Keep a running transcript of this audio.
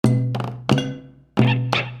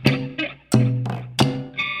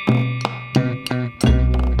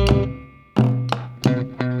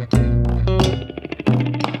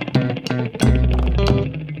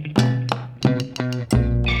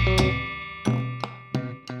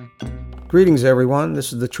Greetings, everyone.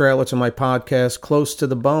 This is the trailer to my podcast, Close to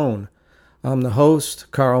the Bone. I'm the host,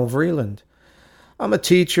 Carl Vreeland. I'm a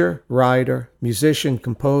teacher, writer, musician,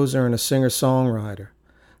 composer, and a singer-songwriter.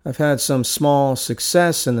 I've had some small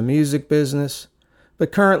success in the music business,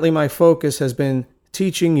 but currently my focus has been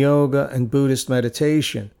teaching yoga and Buddhist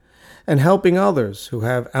meditation and helping others who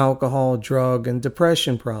have alcohol, drug, and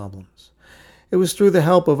depression problems. It was through the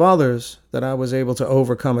help of others that I was able to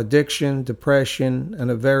overcome addiction, depression, and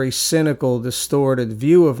a very cynical, distorted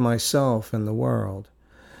view of myself and the world.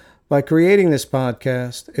 By creating this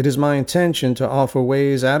podcast, it is my intention to offer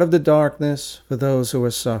ways out of the darkness for those who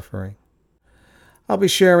are suffering. I'll be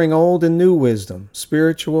sharing old and new wisdom,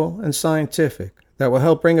 spiritual and scientific, that will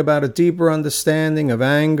help bring about a deeper understanding of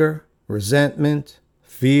anger, resentment,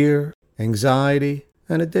 fear, anxiety,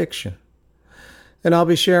 and addiction. And I'll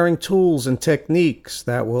be sharing tools and techniques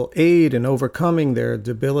that will aid in overcoming their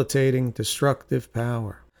debilitating, destructive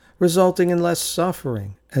power, resulting in less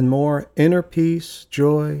suffering and more inner peace,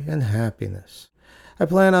 joy, and happiness. I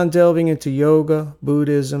plan on delving into yoga,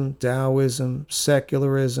 Buddhism, Taoism,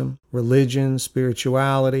 secularism, religion,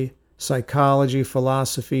 spirituality, psychology,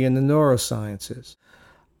 philosophy, and the neurosciences.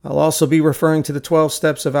 I'll also be referring to the 12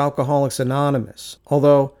 steps of Alcoholics Anonymous,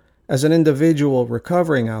 although as an individual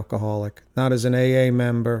recovering alcoholic, not as an AA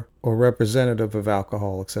member or representative of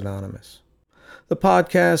Alcoholics Anonymous. The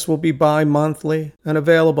podcast will be bi-monthly and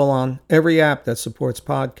available on every app that supports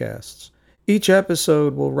podcasts. Each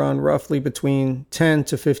episode will run roughly between 10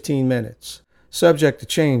 to 15 minutes, subject to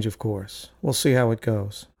change, of course. We'll see how it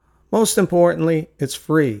goes. Most importantly, it's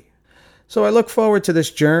free. So I look forward to this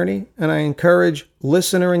journey, and I encourage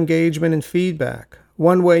listener engagement and feedback.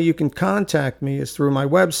 One way you can contact me is through my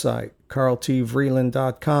website,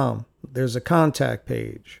 carltvreeland.com. There's a contact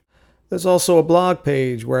page. There's also a blog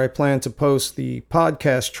page where I plan to post the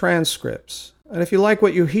podcast transcripts. And if you like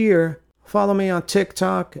what you hear, follow me on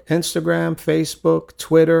TikTok, Instagram, Facebook,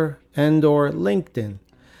 Twitter, and/or LinkedIn.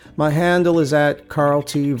 My handle is at Carl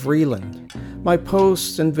T. Vreeland. My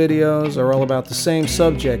posts and videos are all about the same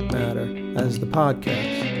subject matter as the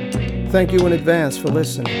podcast. Thank you in advance for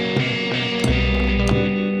listening.